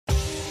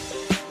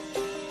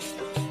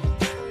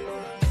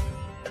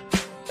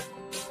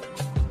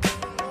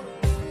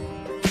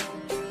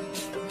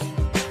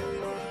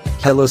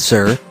Hello,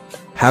 sir.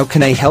 How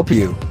can I help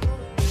you?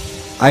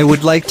 I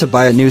would like to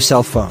buy a new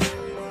cell phone.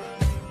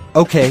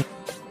 Okay,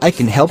 I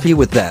can help you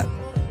with that.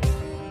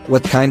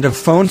 What kind of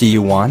phone do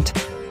you want?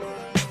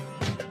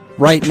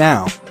 Right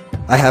now,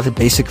 I have a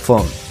basic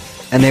phone,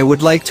 and I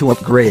would like to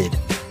upgrade.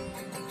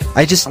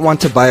 I just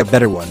want to buy a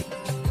better one.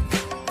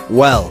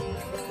 Well,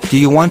 do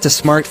you want a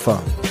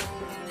smartphone?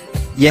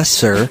 Yes,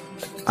 sir.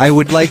 I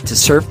would like to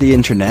surf the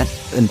internet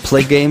and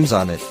play games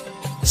on it.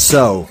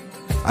 So,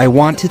 I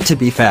want it to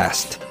be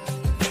fast.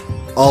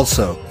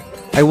 Also,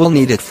 I will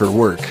need it for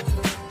work.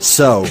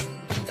 So,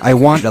 I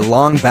want a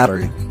long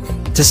battery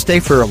to stay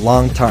for a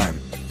long time.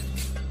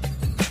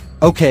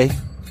 Okay,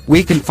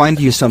 we can find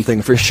you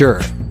something for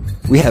sure.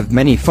 We have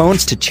many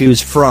phones to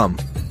choose from.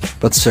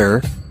 But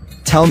sir,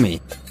 tell me,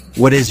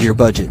 what is your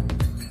budget?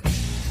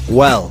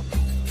 Well,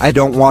 I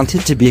don't want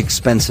it to be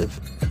expensive.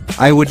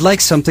 I would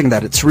like something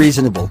that it's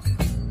reasonable.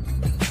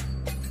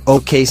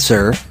 Okay,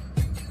 sir.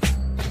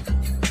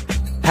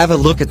 Have a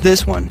look at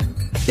this one.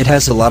 It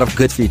has a lot of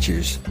good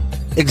features.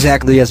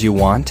 Exactly as you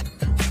want.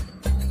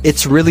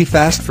 It's really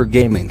fast for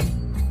gaming.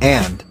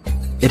 And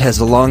it has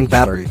a long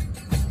battery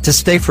to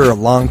stay for a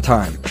long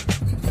time.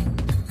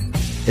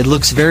 It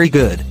looks very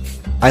good.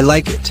 I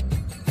like it.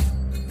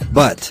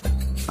 But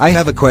I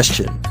have a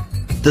question.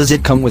 Does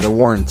it come with a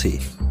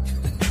warranty?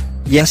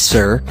 Yes,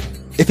 sir.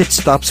 If it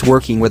stops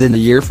working within a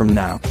year from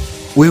now,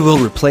 we will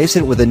replace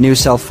it with a new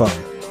cell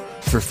phone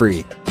for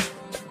free.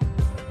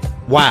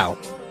 Wow,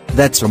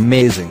 that's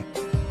amazing.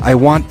 I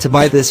want to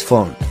buy this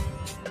phone.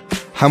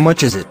 How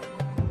much is it?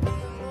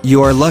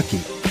 You are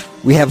lucky.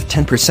 We have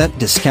 10%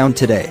 discount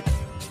today.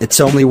 It's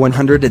only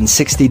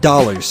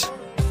 $160.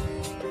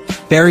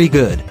 Very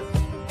good.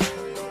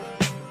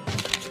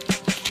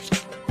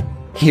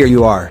 Here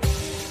you are.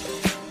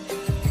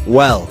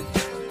 Well,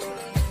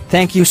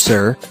 thank you,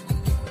 sir.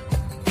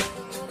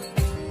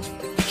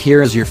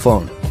 Here is your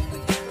phone.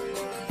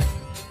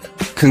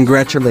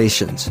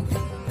 Congratulations.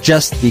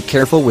 Just be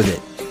careful with it.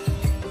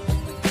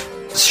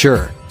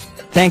 Sure.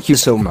 Thank you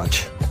so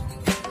much.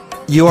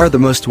 You are the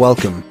most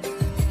welcome.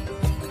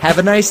 Have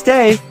a nice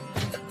day.